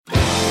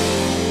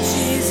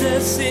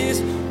Jesus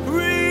is real.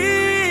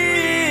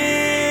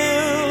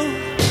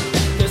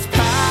 There's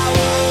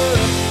power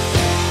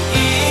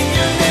in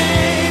your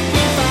name.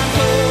 We find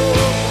hope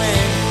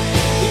when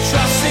we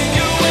trust in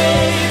your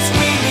ways.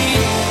 We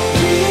need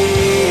you.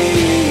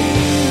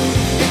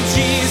 And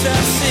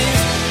Jesus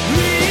is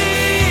real.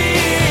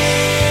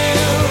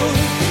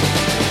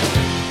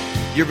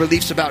 Your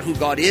beliefs about who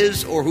God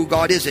is or who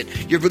God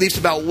isn't. Your beliefs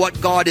about what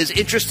God is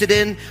interested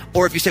in.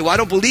 Or if you say, well, I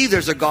don't believe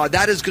there's a God,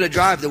 that is going to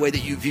drive the way that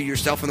you view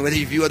yourself and the way that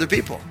you view other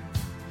people.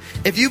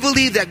 If you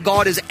believe that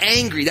God is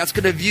angry, that's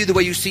going to view the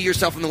way you see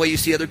yourself and the way you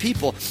see other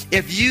people.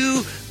 If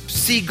you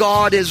see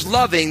God as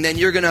loving, then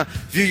you're going to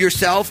view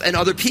yourself and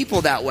other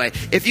people that way.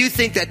 If you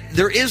think that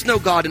there is no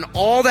God and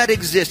all that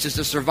exists is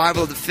the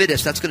survival of the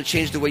fittest, that's going to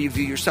change the way you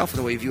view yourself and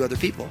the way you view other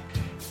people.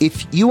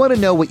 If you want to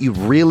know what you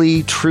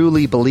really,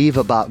 truly believe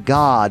about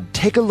God,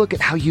 take a look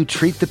at how you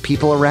treat the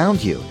people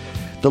around you.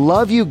 The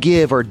love you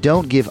give or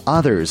don't give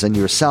others and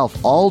yourself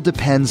all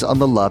depends on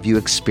the love you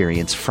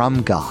experience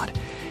from God.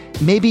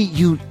 Maybe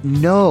you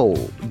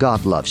know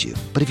God loves you,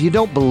 but if you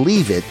don't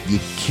believe it, you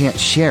can't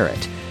share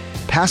it.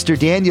 Pastor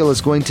Daniel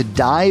is going to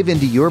dive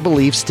into your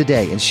beliefs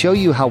today and show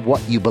you how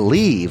what you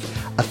believe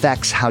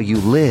affects how you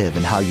live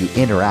and how you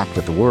interact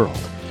with the world.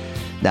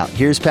 Now,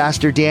 here's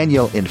Pastor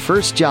Daniel in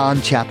 1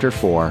 John chapter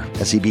 4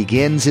 as he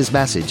begins his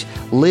message,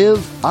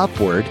 Live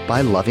Upward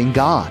by Loving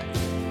God.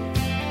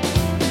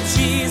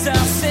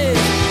 Jesus is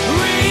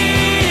real.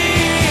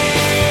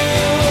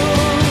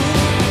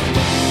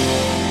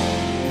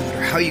 No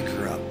matter how you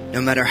grew up,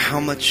 no matter how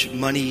much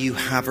money you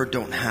have or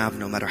don't have,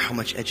 no matter how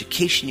much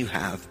education you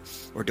have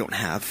or don't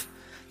have,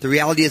 the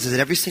reality is that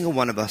every single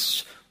one of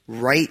us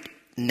right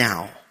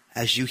now,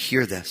 as you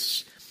hear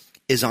this,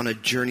 is on a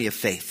journey of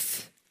faith.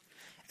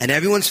 And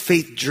everyone's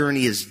faith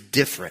journey is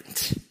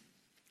different,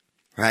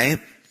 right?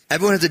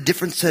 Everyone has a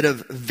different set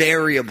of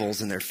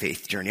variables in their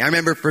faith journey. I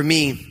remember for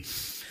me,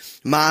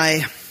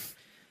 my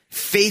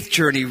faith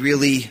journey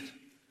really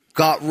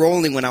got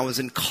rolling when I was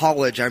in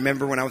college. I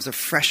remember when I was a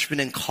freshman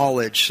in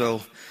college,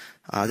 so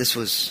this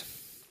was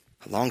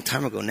a long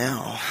time ago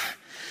now.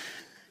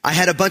 I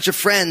had a bunch of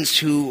friends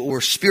who were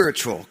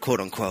spiritual,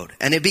 quote unquote.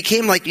 And it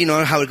became like, you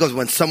know how it goes.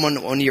 When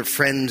one of your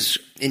friends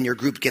in your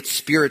group gets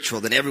spiritual,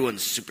 then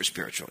everyone's super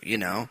spiritual, you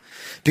know?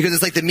 Because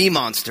it's like the me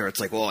monster. It's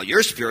like, well,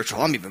 you're spiritual.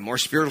 I'm even more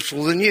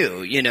spiritual than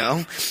you, you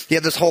know? You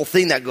have this whole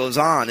thing that goes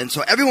on. And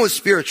so everyone was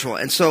spiritual.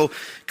 And so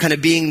kind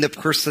of being the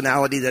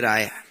personality that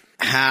I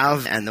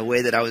have and the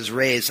way that I was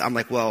raised, I'm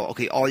like, well,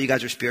 okay, all you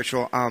guys are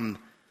spiritual. I'm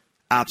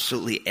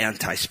absolutely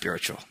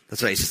anti-spiritual.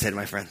 That's what I used to say to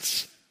my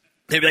friends.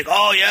 They'd be like,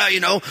 oh yeah, you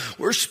know,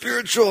 we're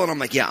spiritual. And I'm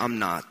like, yeah, I'm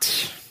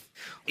not,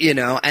 you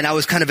know, and I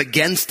was kind of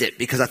against it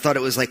because I thought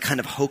it was like kind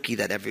of hokey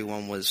that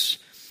everyone was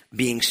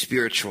being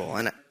spiritual.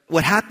 And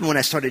what happened when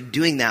I started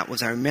doing that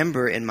was I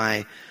remember in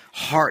my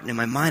heart and in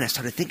my mind, I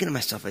started thinking to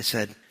myself, I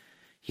said,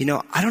 you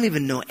know, I don't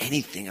even know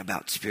anything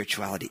about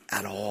spirituality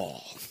at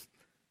all.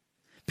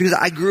 Because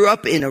I grew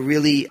up in a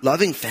really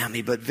loving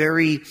family, but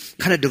very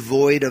kind of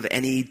devoid of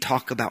any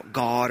talk about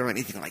God or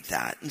anything like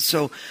that. And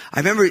so I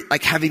remember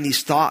like having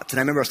these thoughts, and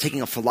I remember I was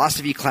taking a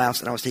philosophy class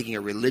and I was taking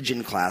a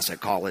religion class at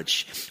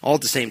college all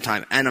at the same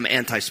time, and I'm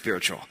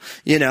anti-spiritual,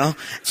 you know?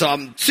 So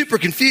I'm super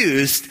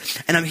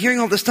confused, and I'm hearing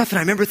all this stuff, and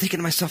I remember thinking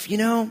to myself, you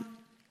know,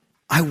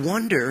 I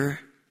wonder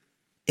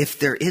if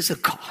there is a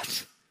God.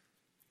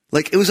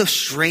 Like, it was a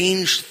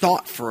strange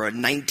thought for a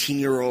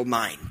 19-year-old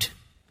mind.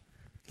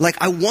 Like,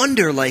 I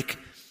wonder, like,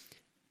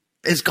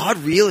 is God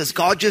real? Is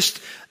God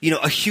just, you know,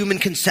 a human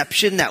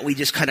conception that we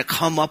just kind of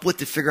come up with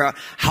to figure out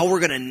how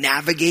we're going to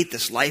navigate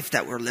this life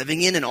that we're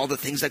living in and all the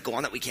things that go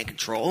on that we can't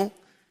control?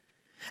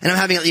 And I'm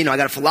having, you know, I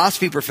got a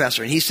philosophy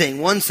professor and he's saying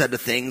one set of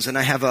things, and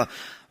I have a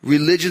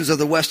religions of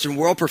the Western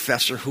world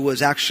professor who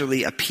was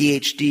actually a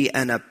PhD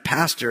and a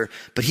pastor,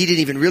 but he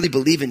didn't even really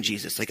believe in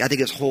Jesus. Like, I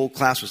think his whole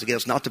class was to get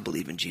us not to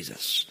believe in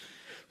Jesus.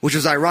 Which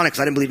was ironic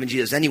because I didn't believe in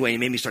Jesus anyway. He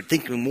made me start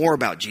thinking more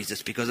about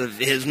Jesus because of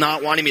his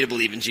not wanting me to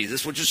believe in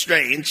Jesus, which is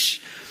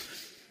strange.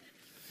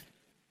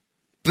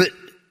 But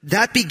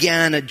that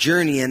began a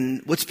journey,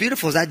 and what's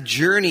beautiful is that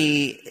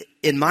journey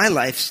in my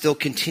life still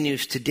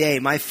continues today.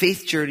 My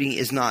faith journey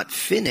is not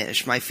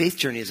finished. My faith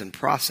journey is in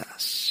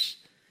process.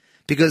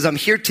 Because I'm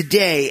here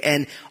today,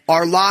 and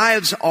our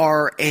lives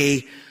are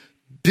a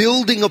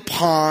building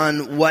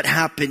upon what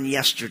happened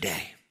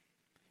yesterday.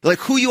 Like,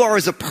 who you are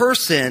as a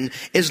person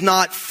is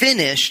not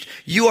finished.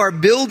 You are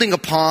building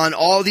upon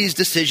all these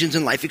decisions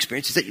and life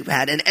experiences that you've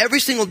had. And every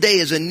single day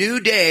is a new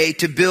day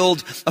to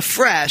build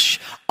afresh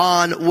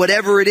on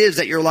whatever it is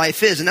that your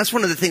life is. And that's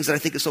one of the things that I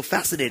think is so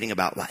fascinating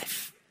about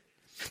life.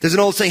 There's an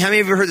old saying. How many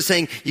of you have heard the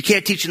saying, you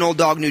can't teach an old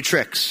dog new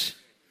tricks?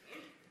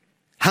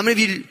 How many of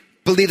you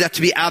believe that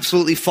to be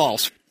absolutely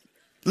false?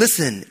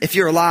 Listen, if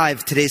you're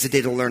alive, today's the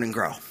day to learn and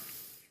grow. All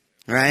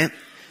right?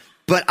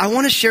 But I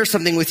want to share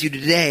something with you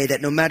today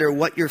that no matter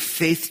what your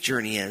faith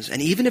journey is,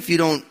 and even if you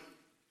don't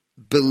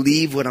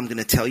believe what I'm going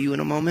to tell you in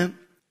a moment,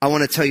 I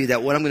want to tell you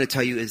that what I'm going to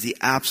tell you is the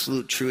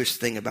absolute truest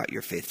thing about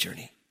your faith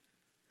journey.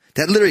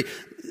 That literally,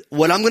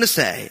 what I'm going to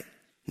say,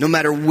 no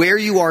matter where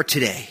you are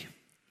today,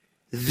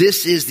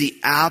 this is the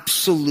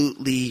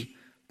absolutely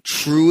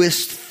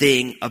truest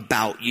thing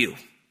about you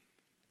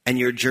and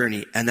your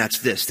journey. And that's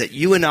this, that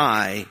you and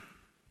I,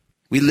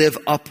 we live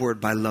upward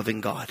by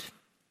loving God.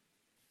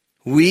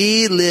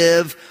 We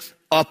live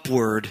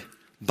upward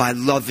by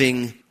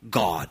loving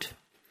God.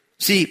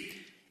 See,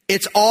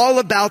 it's all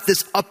about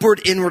this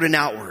upward, inward, and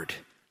outward,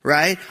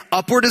 right?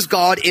 Upward is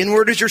God,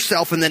 inward is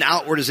yourself, and then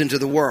outward is into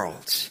the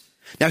world.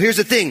 Now here's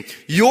the thing,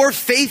 your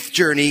faith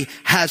journey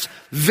has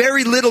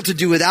very little to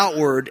do with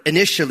outward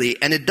initially,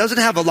 and it doesn't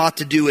have a lot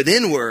to do with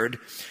inward.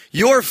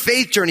 Your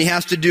faith journey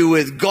has to do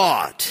with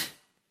God.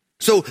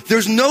 So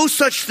there's no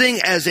such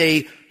thing as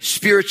a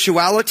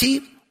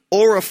spirituality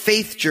or a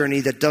faith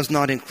journey that does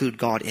not include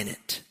God in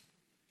it.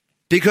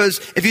 Because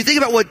if you think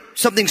about what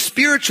something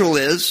spiritual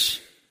is,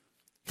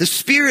 the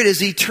Spirit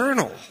is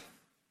eternal.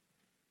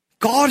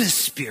 God is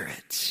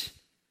Spirit.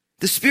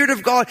 The Spirit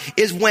of God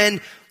is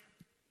when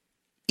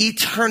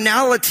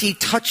eternality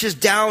touches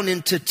down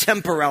into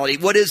temporality.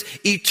 What is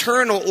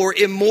eternal or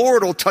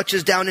immortal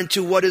touches down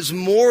into what is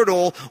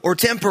mortal or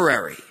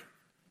temporary.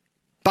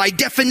 By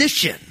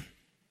definition.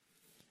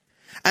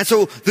 And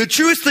so the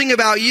truest thing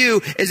about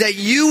you is that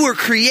you were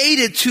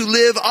created to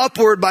live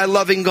upward by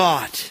loving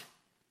God.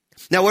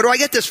 Now, where do I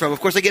get this from? Of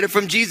course, I get it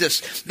from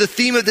Jesus. The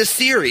theme of this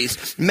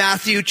series,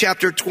 Matthew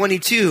chapter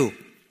 22,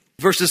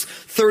 verses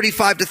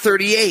 35 to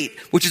 38,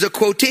 which is a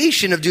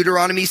quotation of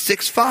Deuteronomy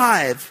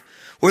 6:5,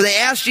 where they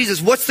asked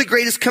Jesus, what's the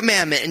greatest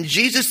commandment? And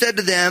Jesus said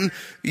to them,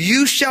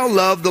 you shall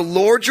love the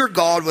Lord your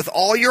God with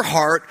all your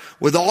heart,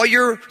 with all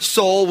your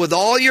soul, with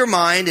all your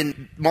mind,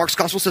 and Mark's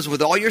gospel says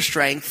with all your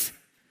strength.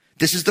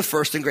 This is the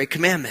first and great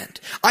commandment.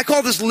 I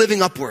call this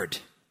living upward,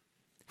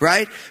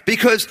 right?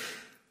 Because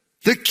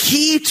the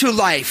key to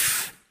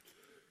life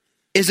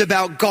is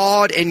about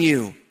God and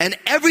you. And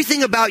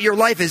everything about your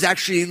life is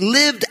actually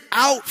lived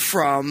out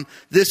from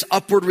this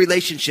upward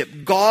relationship.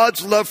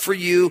 God's love for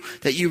you,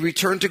 that you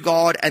return to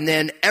God, and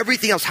then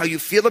everything else, how you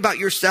feel about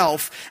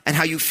yourself and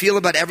how you feel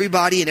about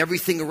everybody and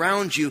everything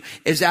around you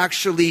is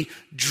actually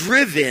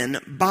driven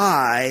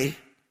by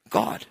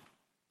God.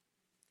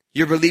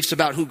 Your beliefs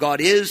about who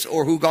God is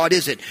or who God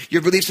isn't.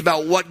 Your beliefs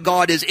about what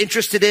God is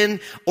interested in.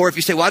 Or if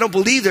you say, well, I don't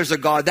believe there's a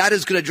God, that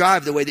is going to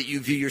drive the way that you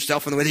view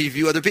yourself and the way that you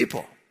view other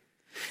people.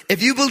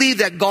 If you believe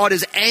that God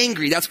is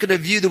angry, that's going to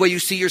view the way you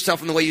see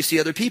yourself and the way you see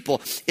other people.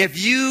 If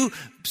you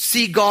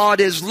see God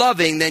as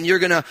loving, then you're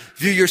going to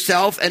view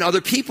yourself and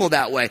other people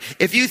that way.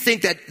 If you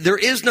think that there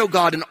is no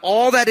God and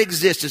all that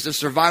exists is the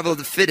survival of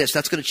the fittest,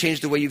 that's going to change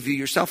the way you view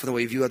yourself and the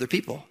way you view other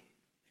people.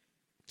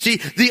 See,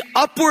 the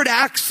upward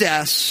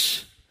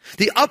access,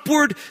 the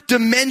upward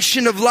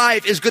dimension of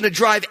life is going to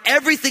drive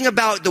everything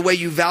about the way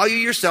you value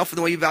yourself and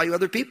the way you value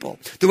other people,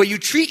 the way you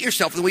treat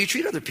yourself and the way you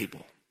treat other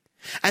people.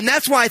 And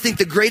that's why I think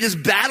the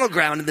greatest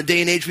battleground in the day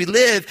and age we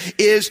live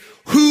is,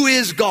 who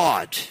is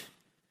God?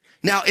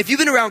 Now, if you've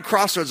been around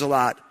Crossroads a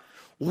lot,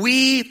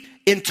 we,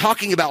 in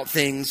talking about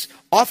things,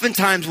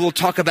 oftentimes will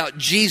talk about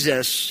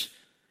Jesus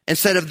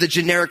instead of the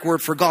generic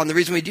word for God. And the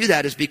reason we do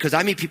that is because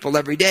I meet people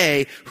every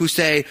day who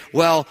say,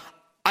 well,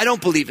 I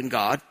don't believe in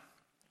God.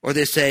 Or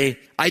they say,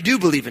 I do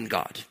believe in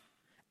God.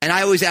 And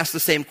I always ask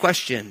the same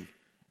question.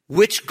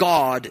 Which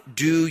God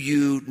do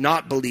you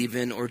not believe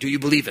in or do you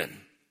believe in?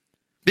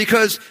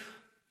 Because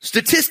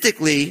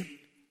statistically,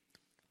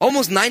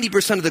 almost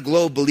 90% of the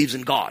globe believes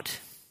in God.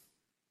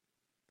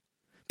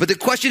 But the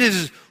question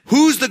is,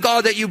 who's the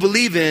God that you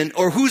believe in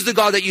or who's the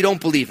God that you don't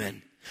believe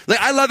in?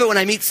 Like, I love it when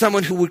I meet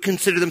someone who would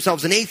consider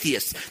themselves an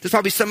atheist. There's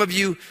probably some of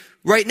you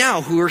right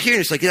now who are hearing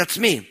this, like, that's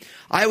me.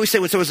 I always say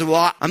when someone says,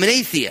 well, I'm an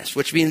atheist,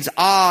 which means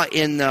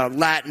in the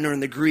Latin or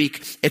in the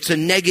Greek, it's a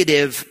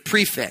negative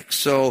prefix.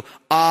 So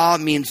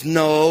means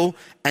no,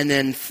 and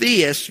then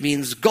theist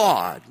means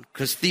God,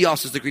 because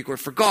theos is the Greek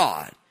word for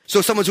God.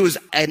 So someone who is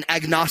an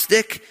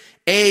agnostic,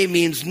 A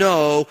means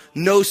no,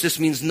 gnosis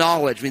means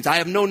knowledge, means I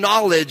have no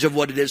knowledge of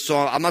what it is. So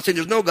I'm not saying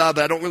there's no God,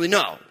 but I don't really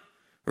know,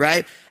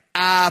 right?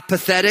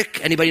 Apathetic,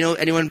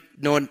 anyone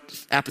know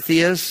what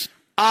apathy is?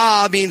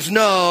 Means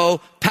no,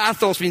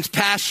 pathos means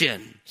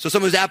passion. So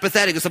someone who's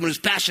apathetic is someone who's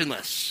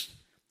passionless,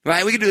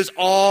 right? We can do this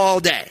all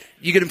day.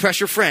 You can impress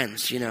your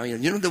friends, you know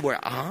the word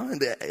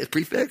the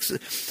prefix?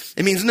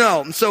 It means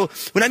no. And so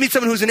when I meet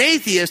someone who's an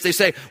atheist, they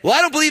say, well,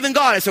 I don't believe in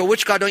God. I say, well,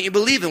 which God don't you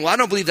believe in? Well, I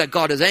don't believe that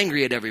God is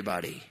angry at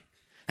everybody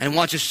and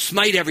wants to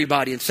smite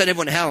everybody and send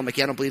everyone to hell. I'm like,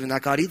 yeah, I don't believe in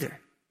that God either.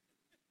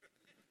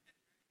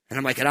 And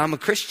I'm like, and I'm a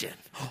Christian.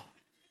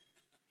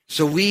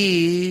 So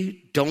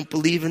we don't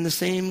believe in the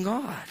same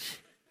God.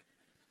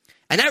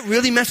 And that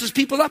really messes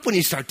people up when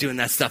you start doing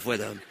that stuff with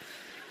them.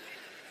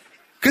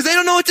 Because they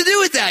don't know what to do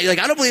with that. You're like,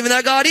 I don't believe in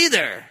that God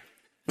either.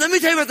 Let me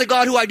tell you about the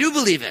God who I do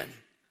believe in.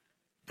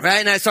 Right?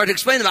 And I started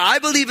explaining that I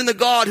believe in the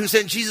God who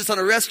sent Jesus on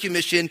a rescue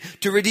mission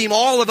to redeem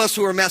all of us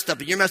who are messed up.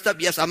 And you're messed up?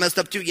 Yes, I'm messed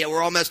up too. Yeah,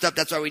 we're all messed up.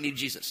 That's why we need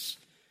Jesus.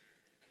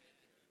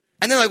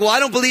 And they're like, well,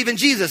 I don't believe in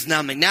Jesus. Now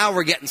I'm like, now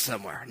we're getting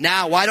somewhere.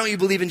 Now, why don't you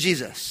believe in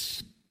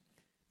Jesus?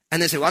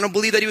 And they say, well, I don't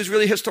believe that he was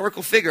really a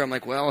historical figure. I'm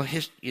like, well,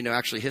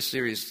 actually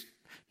history is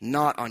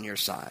not on your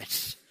side.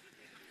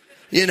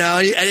 You know,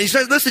 and you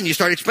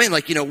start explaining,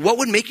 like, what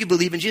would make you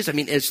believe in Jesus? I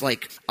mean, it's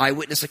like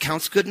eyewitness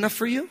accounts good enough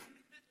for you?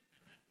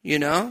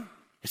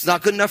 It's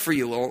not good enough for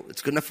you. Well,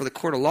 it's good enough for the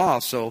court of law.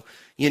 So,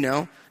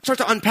 start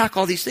to unpack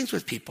all these things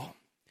with people.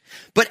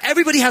 But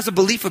everybody has a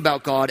belief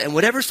about God, and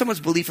whatever someone's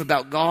belief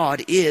about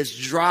God is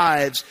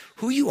drives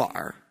who you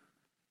are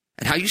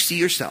and how you see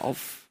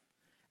yourself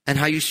and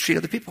how you treat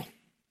other people.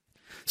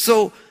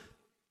 So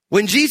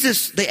when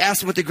they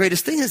asked him what the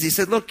greatest thing is, he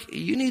said, look,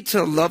 you need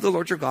to love the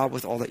Lord your God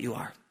with all that you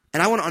are.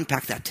 And I want to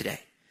unpack that today.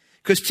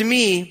 Because to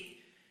me,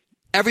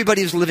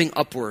 everybody is living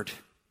upward.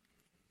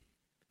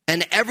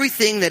 And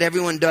everything that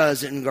everyone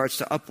does in regards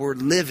to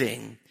upward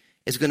living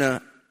is going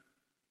to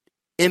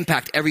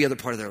impact every other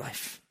part of their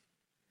life.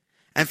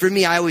 And for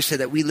me, I always say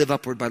that we live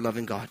upward by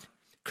loving God.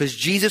 Because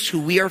Jesus,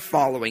 who we are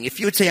following, if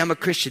you would say I'm a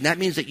Christian, that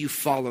means that you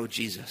follow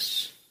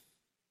Jesus.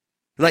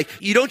 Like,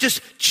 you don't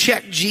just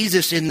check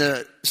Jesus in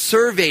the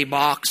survey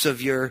box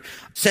of your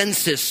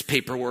census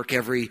paperwork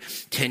every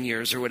 10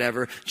 years or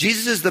whatever.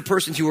 Jesus is the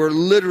person who are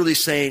literally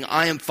saying,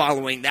 I am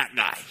following that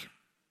guy.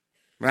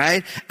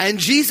 Right? And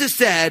Jesus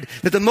said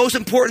that the most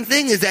important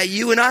thing is that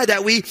you and I,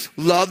 that we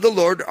love the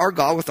Lord our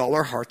God with all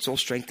our heart, soul,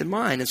 strength, and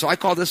mind. And so I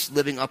call this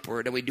living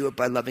upward, and we do it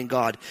by loving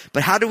God.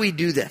 But how do we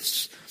do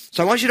this?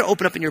 So I want you to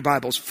open up in your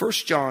Bibles, 1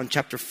 John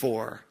chapter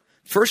 4.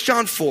 1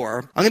 John 4,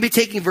 I'm going to be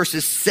taking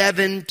verses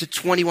 7 to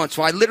 21.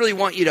 So I literally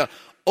want you to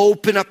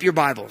open up your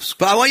Bibles.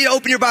 But I want you to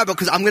open your Bible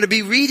because I'm going to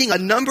be reading a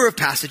number of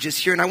passages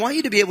here, and I want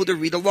you to be able to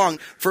read along.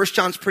 1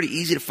 John's pretty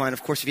easy to find.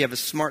 Of course, if you have a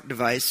smart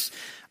device,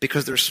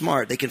 because they're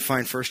smart, they can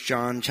find 1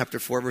 John chapter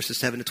 4, verses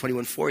 7 to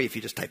 21 for you if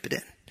you just type it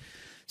in.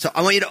 So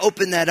I want you to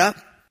open that up.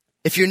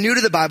 If you're new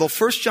to the Bible,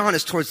 1 John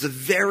is towards the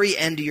very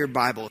end of your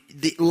Bible.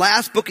 The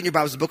last book in your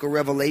Bible is the book of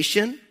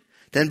Revelation.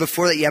 Then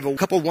before that, you have a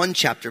couple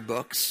one-chapter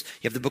books.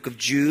 You have the book of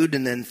Jude,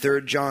 and then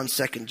 3 John,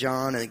 2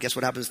 John, and guess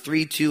what happens?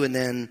 3, 2, and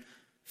then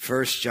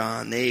 1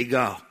 John. There you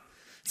go.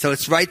 So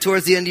it's right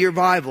towards the end of your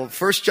Bible.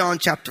 1 John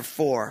chapter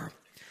 4.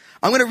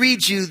 I'm going to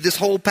read you this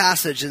whole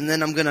passage, and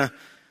then I'm going to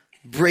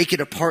break it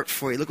apart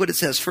for you. Look what it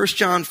says. 1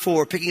 John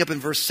 4, picking up in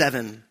verse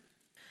 7.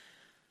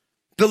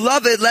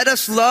 Beloved, let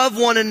us love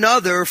one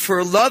another,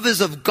 for love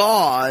is of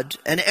God,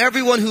 and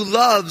everyone who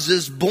loves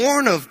is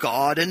born of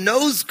God and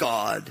knows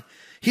God.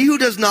 He who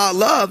does not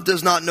love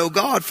does not know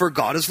God, for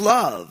God is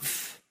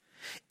love.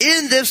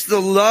 In this,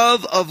 the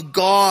love of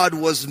God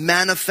was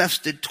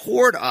manifested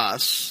toward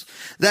us,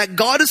 that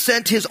God has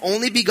sent his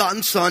only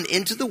begotten Son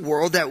into the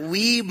world that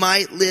we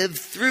might live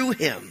through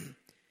him.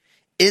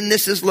 In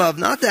this is love,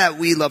 not that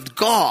we loved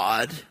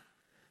God,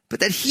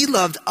 but that he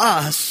loved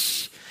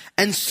us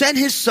and sent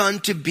his Son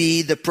to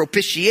be the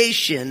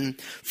propitiation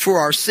for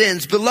our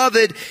sins.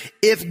 Beloved,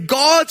 if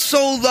God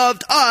so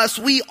loved us,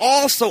 we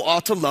also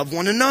ought to love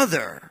one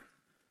another.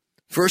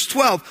 Verse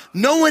 12,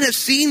 no one has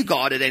seen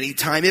God at any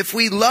time. If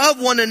we love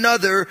one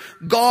another,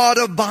 God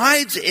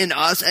abides in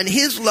us, and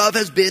his love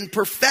has been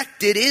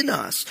perfected in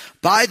us.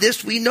 By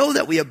this we know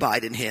that we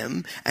abide in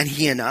him, and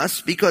he in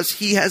us, because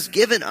he has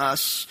given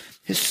us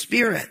his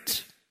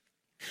Spirit.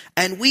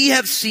 And we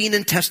have seen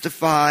and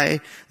testify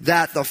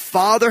that the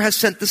Father has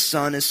sent the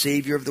Son as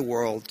Savior of the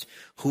world.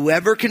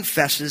 Whoever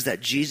confesses that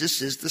Jesus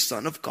is the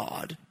Son of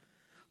God,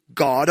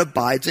 God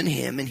abides in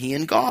him, and he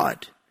in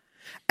God.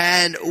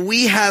 And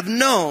we have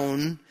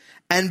known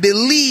and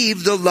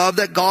believed the love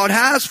that God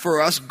has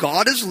for us.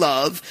 God is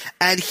love,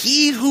 and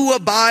he who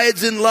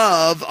abides in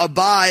love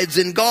abides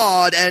in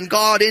God, and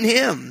God in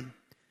him.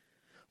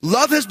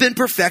 Love has been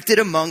perfected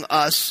among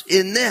us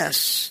in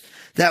this,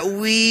 that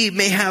we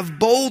may have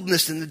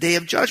boldness in the day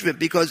of judgment,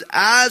 because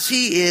as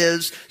he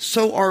is,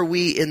 so are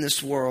we in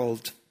this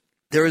world.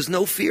 There is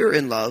no fear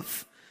in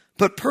love,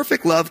 but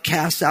perfect love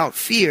casts out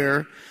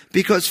fear,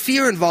 because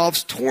fear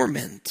involves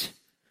torment.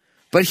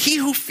 But he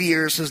who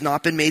fears has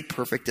not been made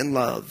perfect in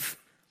love.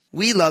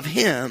 We love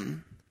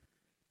him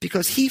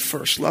because he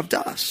first loved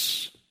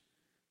us.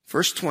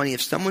 Verse 20,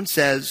 if someone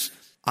says,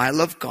 I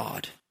love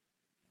God,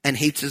 and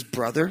hates his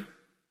brother,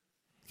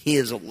 he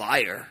is a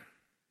liar.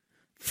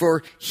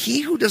 For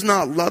he who does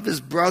not love his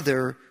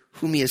brother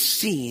whom he has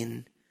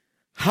seen,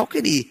 how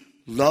can he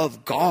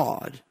love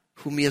God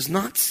whom he has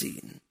not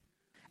seen?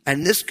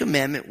 And this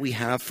commandment we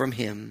have from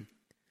him,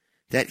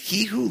 that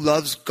he who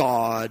loves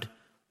God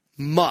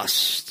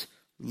must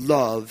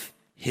love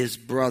his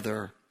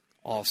brother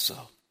also.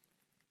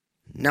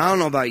 Now, I don't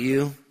know about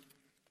you.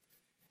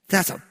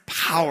 That's a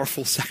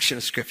powerful section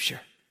of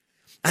scripture.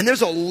 And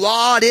there's a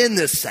lot in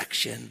this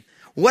section.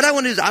 What I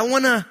want to do is I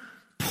want to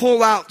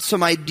pull out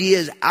some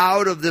ideas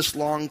out of this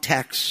long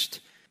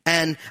text.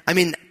 And I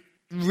mean,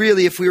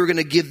 really, if we were going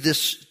to give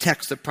this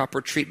text the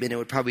proper treatment, it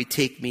would probably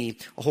take me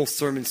a whole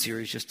sermon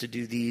series just to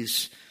do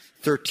these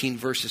 13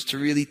 verses, to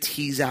really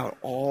tease out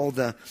all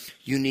the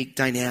unique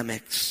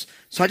dynamics.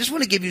 So I just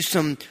want to give you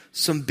some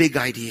big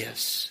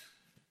ideas.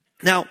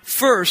 Now,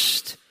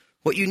 first,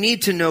 what you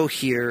need to know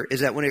here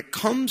is that when it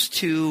comes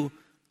to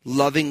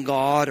loving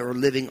God or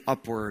living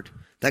upward,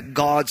 that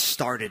God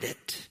started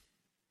it.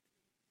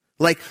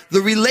 Like the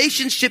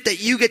relationship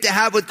that you get to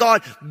have with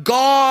God,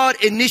 God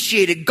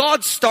initiated,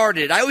 God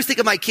started. I always think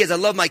of my kids. I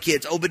love my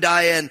kids,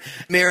 Obadiah and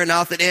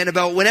Maranatha and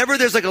Annabelle. Whenever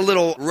there's like a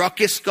little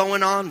ruckus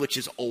going on, which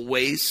is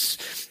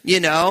always,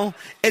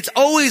 it's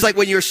always like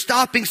when you're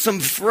stopping some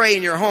fray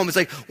in your home. It's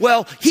like,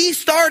 well, he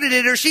started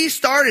it or she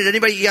started.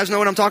 Anybody, you guys know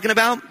what I'm talking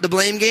about? The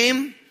blame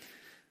game?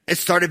 It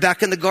started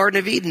back in the Garden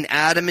of Eden,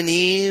 Adam and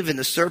Eve and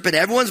the serpent.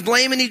 Everyone's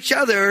blaming each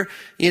other,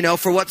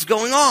 for what's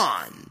going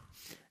on.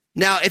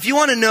 Now, if you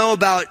want to know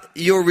about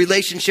your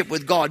relationship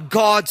with God,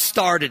 God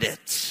started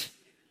it,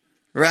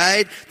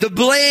 right? The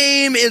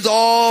blame is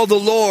all the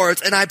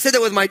Lord's. And I've said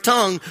that with my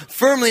tongue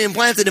firmly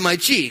implanted in my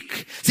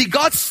cheek. See,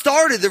 God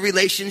started the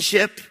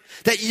relationship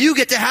that you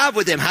get to have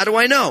with him. How do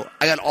I know?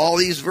 I got all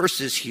these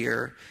verses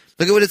here.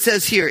 Look at what it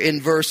says here in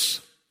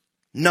verse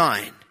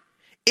 9.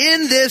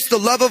 In this, the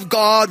love of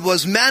God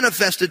was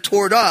manifested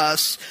toward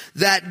us,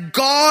 that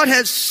God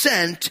has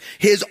sent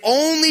his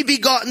only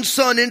begotten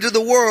Son into the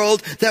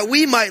world that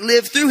we might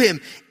live through him.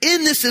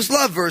 In this is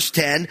love, verse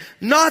 10,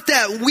 not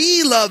that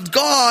we loved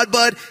God,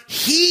 but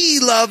he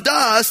loved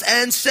us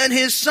and sent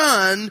his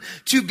Son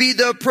to be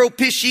the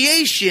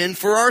propitiation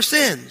for our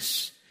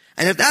sins.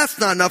 And if that's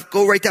not enough,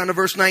 go right down to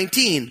verse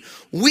 19.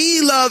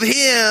 We love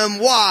him.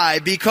 Why?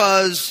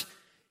 Because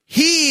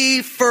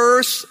he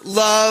first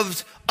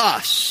loved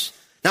us.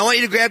 Now I want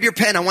you to grab your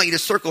pen. I want you to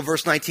circle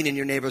verse 19 in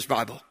your neighbor's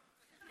Bible.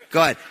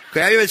 Go ahead.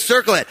 Grab it,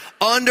 circle it.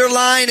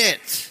 Underline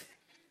it.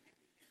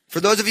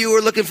 For those of you who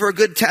are looking for a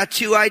good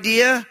tattoo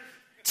idea,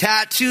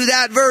 tattoo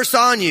that verse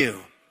on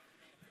you.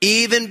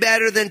 Even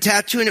better than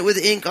tattooing it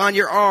with ink on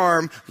your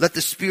arm, let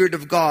the Spirit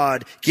of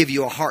God give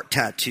you a heart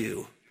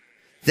tattoo.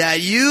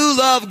 That you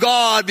love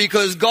God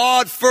because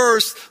God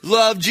first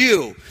loved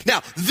you.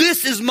 Now,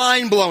 this is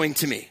mind-blowing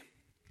to me.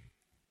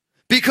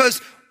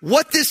 Because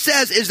what this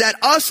says is that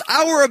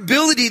our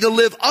ability to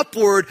live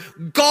upward,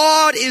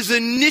 God is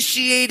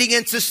initiating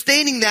and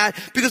sustaining that,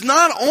 because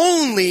not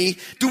only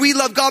do we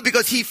love God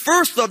because he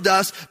first loved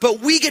us,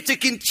 but we get to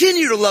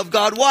continue to love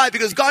God. Why?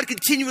 Because God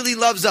continually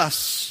loves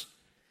us.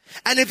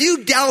 And if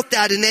you doubt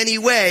that in any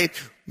way,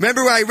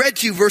 remember what I read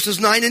to you,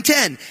 verses 9 and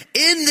 10.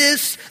 In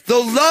this, the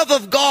love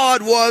of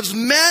God was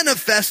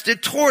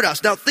manifested toward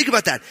us. Now think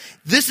about that.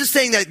 This is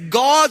saying that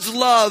God's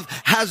love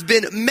has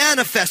been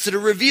manifested or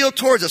revealed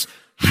towards us.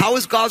 How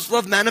is God's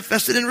love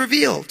manifested and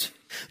revealed?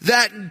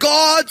 That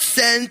God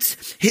sent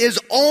his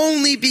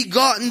only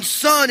begotten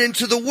Son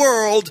into the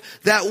world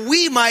that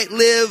we might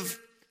live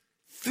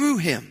through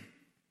him.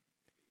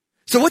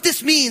 So what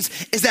this means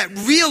is that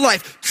real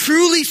life,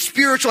 truly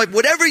spiritual life,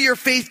 whatever your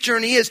faith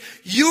journey is,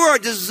 you are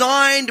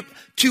designed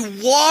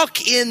to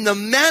walk in the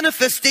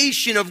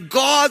manifestation of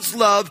God's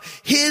love,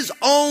 his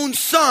own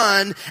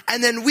Son,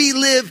 and then we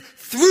live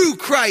through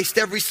Christ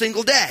every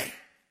single day.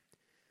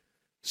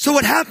 So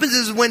what happens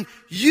is when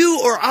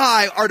you or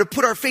I are to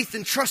put our faith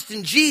and trust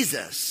in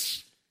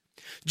Jesus,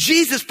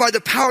 Jesus, by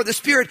the power of the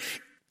Spirit,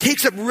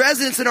 takes up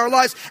residence in our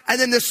lives, and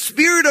then the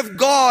Spirit of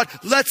God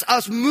lets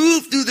us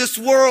move through this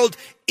world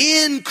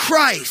in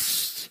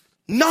Christ,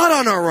 not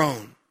on our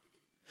own.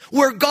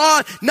 Where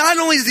God, not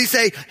only does he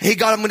say, hey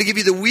God, I'm going to give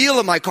you the wheel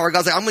of my car,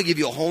 God's like, I'm going to give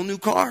you a whole new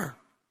car.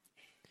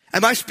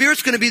 And my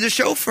Spirit's going to be the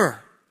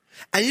chauffeur.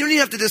 And you don't even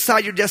have to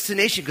decide your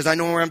destination because I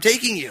know where I'm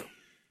taking you.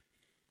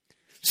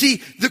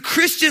 See, the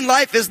Christian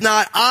life is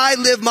not, I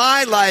live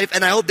my life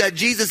and I hope that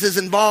Jesus is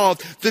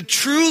involved. The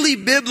truly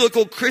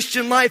biblical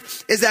Christian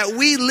life is that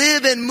we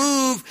live and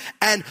move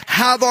and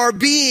have our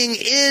being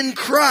in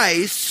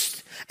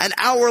Christ, and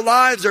our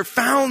lives are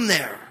found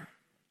there.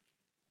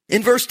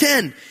 In verse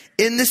 10,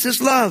 in this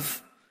is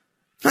love.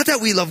 Not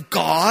that we love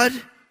God,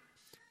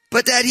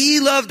 but that he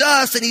loved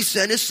us and he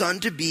sent his Son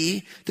to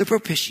be the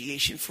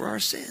propitiation for our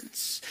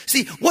sins.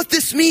 See, what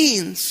this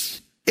means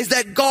is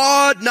that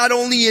God not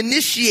only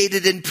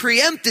initiated and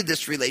preempted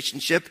this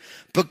relationship,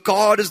 but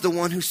God is the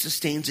one who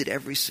sustains it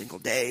every single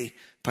day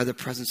by the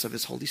presence of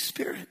his Holy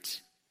Spirit.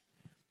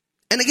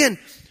 And again,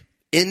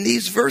 in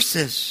these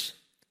verses,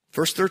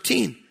 verse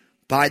 13,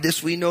 by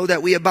this we know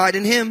that we abide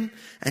in him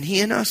and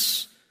he in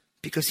us,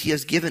 because he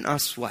has given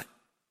us what?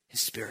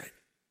 His Spirit.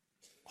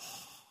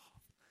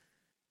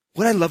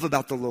 What I love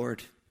about the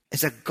Lord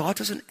is that God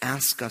doesn't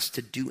ask us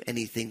to do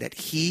anything that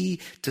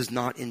he does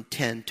not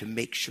intend to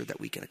make sure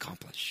that we can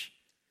accomplish.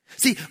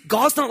 See,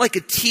 God's not like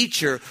a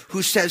teacher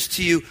who says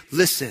to you,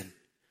 listen,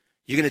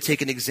 you're going to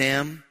take an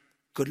exam,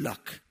 good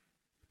luck.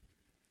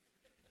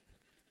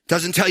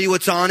 Doesn't tell you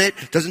what's on it,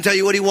 doesn't tell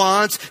you what he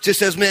wants, just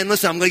says, man,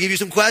 listen, I'm going to give you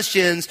some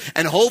questions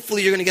and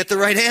hopefully you're going to get the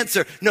right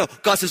answer. No,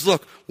 God says,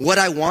 look, what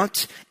I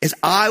want is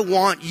I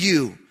want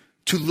you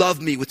to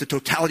love me with the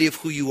totality of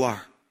who you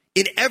are.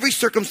 In every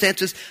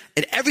circumstances,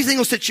 in every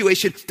single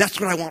situation, that's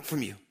what I want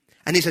from you.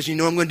 And he says, you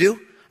know what I'm going to do?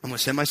 I'm going to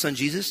send my Son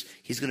Jesus.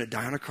 He's going to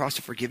die on a cross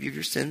to forgive you of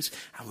your sins.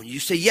 And when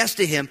you say yes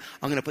to him,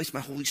 I'm going to place my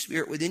Holy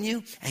Spirit within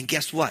you. And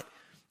guess what?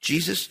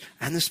 Jesus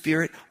and the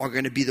Spirit are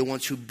going to be the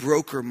ones who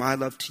broker my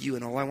love to you.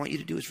 And all I want you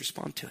to do is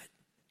respond to it.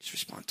 Just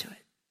respond to it.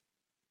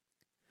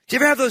 Do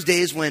you ever have those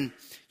days when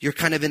you're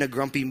kind of in a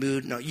grumpy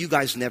mood? No, you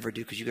guys never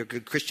do because you're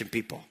good Christian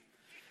people.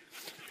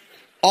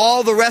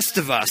 all the rest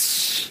of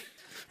us.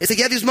 It's like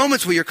you have these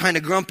moments where you're kind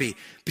of grumpy.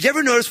 But you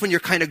ever notice when you're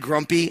kind of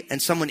grumpy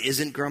and someone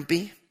isn't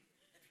grumpy?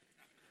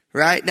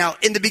 Right? Now,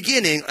 in the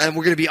beginning, and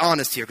we're going to be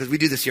honest here because we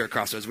do this here at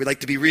Crossroads. We like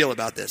to be real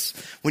about this.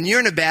 When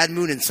you're in a bad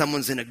mood and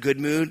someone's in a good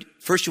mood,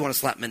 first you want to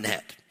slap them in the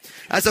head.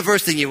 That's the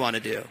first thing you want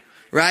to do.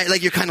 Right?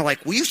 Like you're kind of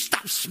like, will you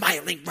stop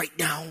smiling right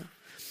now?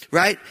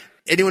 Right?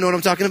 Anyone know what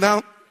I'm talking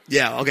about?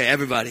 Yeah. Okay.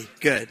 Everybody.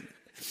 Good.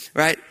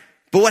 Right?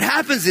 But what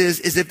happens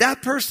is if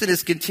that person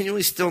is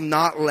continually still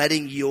not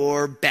letting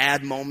your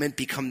bad moment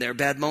become their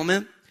bad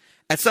moment,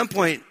 at some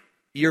point,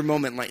 your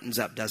moment lightens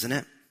up, doesn't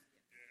it?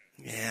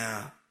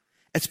 Yeah.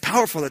 It's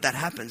powerful that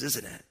happens,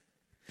 isn't it?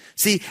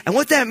 See, and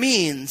what that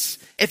means,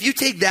 if you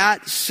take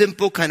that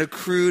simple kind of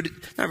crude,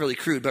 not really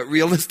crude, but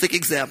realistic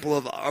example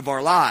of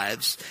our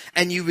lives,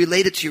 and you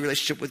relate it to your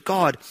relationship with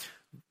God,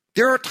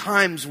 there are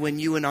times when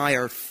you and I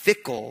are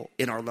fickle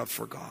in our love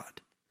for God.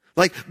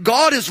 Like,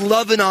 God is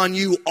loving on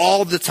you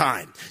all the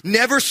time.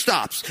 Never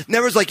stops.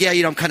 Never's like, yeah,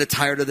 I'm kind of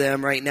tired of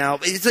them right now.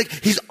 It's like,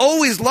 he's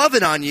always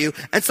loving on you.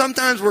 And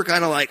sometimes we're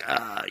kind of like,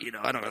 I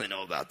don't really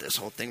know about this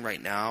whole thing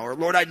right now. Or,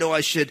 Lord, I know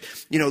I should,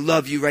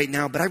 love you right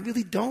now, but I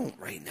really don't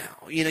right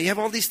now. You have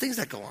all these things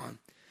that go on.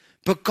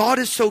 But God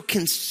is so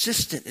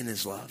consistent in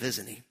his love,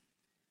 isn't he?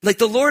 Like,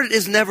 the Lord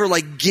is never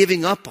like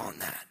giving up on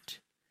that.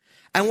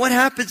 And what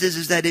happens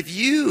is that if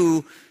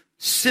you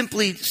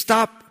simply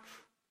stop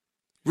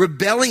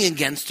rebelling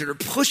against it or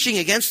pushing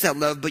against that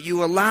love, but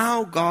you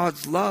allow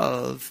God's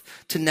love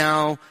to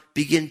now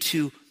begin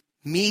to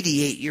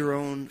mediate your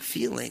own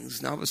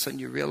feelings. Now all of a sudden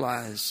you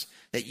realize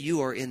that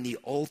you are in the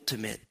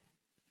ultimate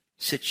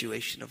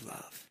situation of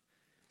love.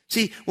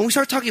 See, when we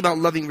start talking about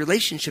loving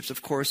relationships,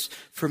 of course,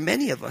 for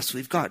many of us,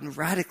 we've gotten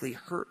radically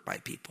hurt by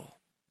people.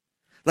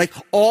 Like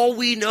all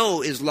we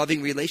know is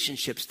loving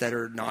relationships that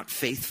are not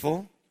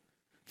faithful,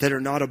 that are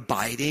not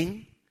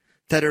abiding,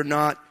 that are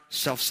not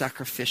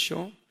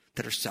self-sacrificial,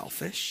 that are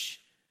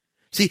selfish.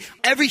 See,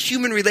 every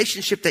human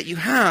relationship that you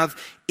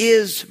have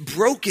is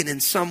broken in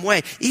some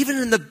way, even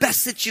in the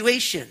best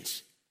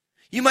situations.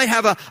 You might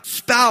have a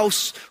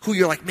spouse who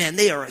you're like, man,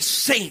 they are a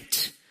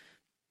saint,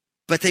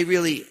 but they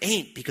really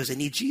ain't because they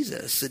need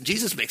Jesus, and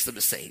Jesus makes them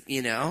a saint,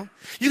 You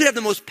could have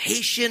the most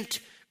patient,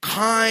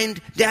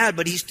 kind dad,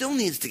 but he still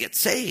needs to get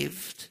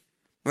saved,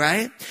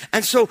 right?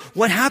 And so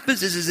what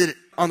happens is that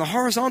on the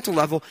horizontal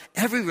level,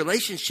 every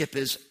relationship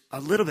is a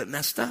little bit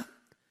messed up.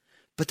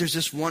 But there's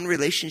this one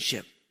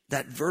relationship,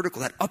 that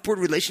vertical, that upward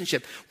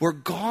relationship where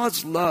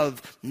God's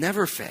love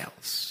never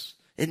fails.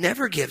 It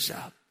never gives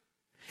up.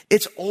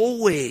 It's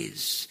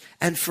always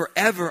and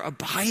forever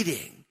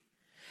abiding.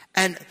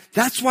 And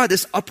that's why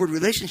this upward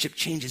relationship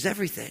changes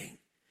everything.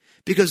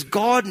 Because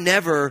God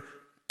never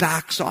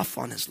backs off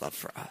on his love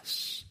for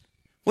us.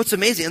 What's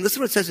amazing, and this is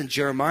what it says in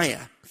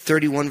Jeremiah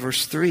 31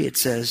 verse 3. It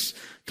says,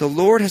 the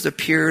Lord has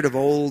appeared of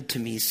old to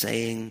me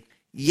saying,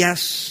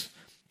 yes,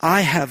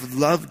 I have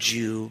loved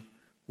you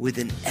with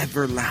an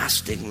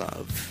everlasting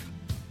love.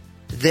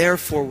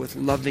 Therefore, with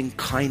loving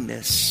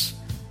kindness,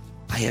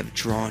 I have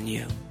drawn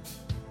you.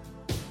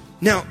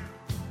 Now,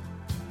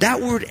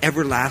 that word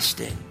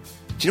everlasting,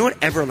 do you know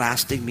what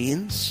everlasting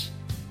means?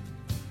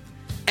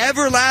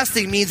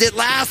 Everlasting means it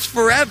lasts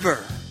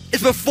forever.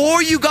 It's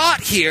before you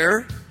got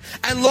here,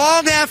 and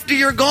long after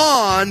you're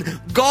gone,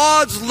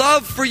 God's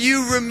love for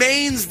you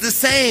remains the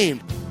same.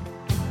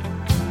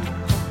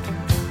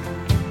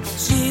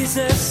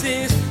 Jesus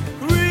is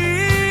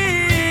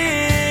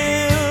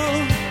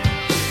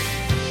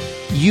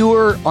You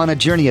are on a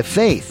journey of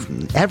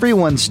faith.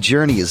 Everyone's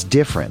journey is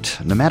different.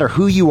 No matter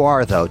who you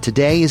are, though,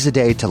 today is a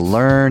day to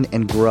learn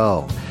and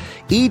grow.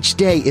 Each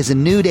day is a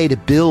new day to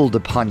build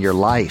upon your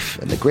life,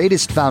 and the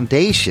greatest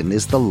foundation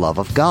is the love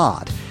of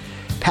God.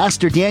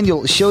 Pastor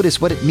Daniel showed us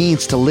what it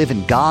means to live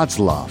in God's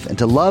love and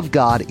to love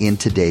God in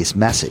today's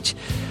message.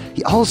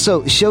 He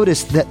also showed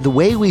us that the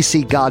way we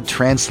see God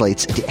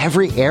translates into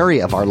every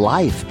area of our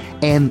life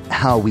and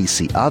how we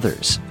see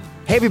others.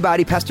 Hey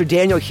everybody, Pastor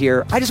Daniel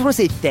here. I just want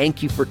to say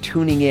thank you for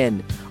tuning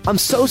in. I'm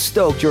so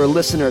stoked you're a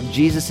listener of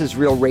Jesus is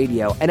Real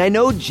Radio, and I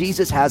know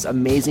Jesus has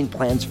amazing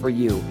plans for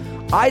you.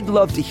 I'd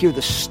love to hear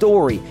the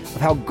story of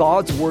how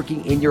God's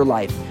working in your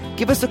life.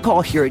 Give us a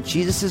call here at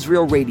Jesus is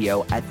Real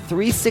Radio at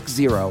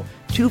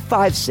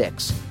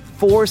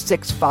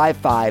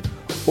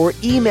 360-256-4655 or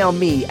email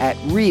me at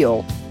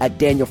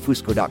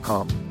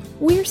real@danielfusco.com.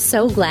 We're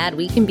so glad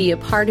we can be a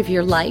part of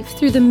your life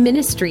through the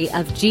ministry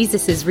of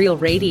Jesus is Real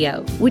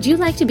Radio. Would you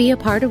like to be a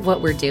part of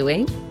what we're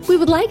doing? We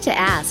would like to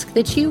ask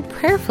that you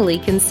prayerfully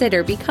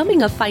consider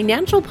becoming a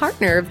financial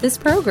partner of this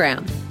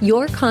program.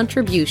 Your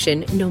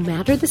contribution, no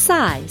matter the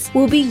size,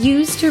 will be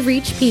used to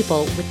reach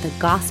people with the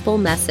gospel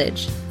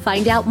message.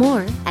 Find out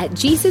more at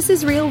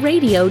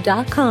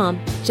JesusIsRealRadio.com.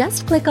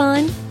 Just click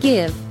on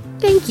Give.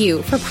 Thank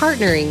you for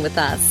partnering with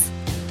us.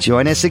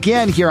 Join us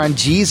again here on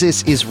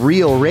Jesus is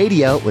Real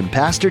Radio when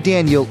Pastor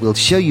Daniel will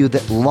show you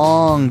that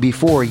long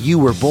before you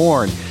were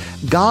born,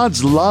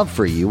 God's love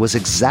for you was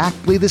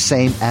exactly the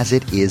same as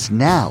it is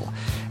now.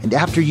 And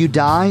after you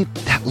die,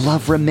 that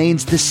love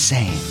remains the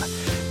same.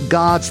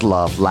 God's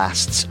love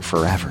lasts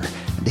forever.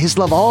 His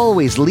love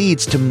always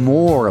leads to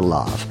more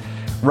love.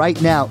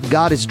 Right now,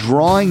 God is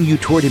drawing you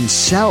toward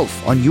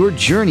Himself on your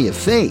journey of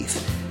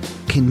faith.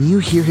 Can you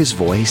hear His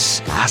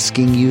voice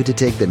asking you to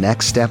take the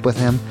next step with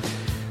Him?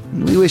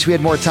 We wish we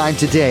had more time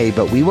today,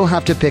 but we will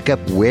have to pick up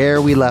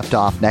where we left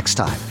off next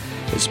time,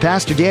 as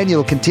Pastor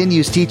Daniel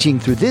continues teaching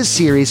through this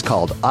series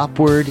called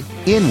Upward,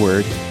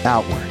 Inward,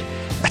 Outward.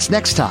 That's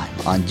next time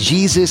on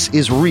Jesus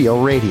is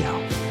Real Radio.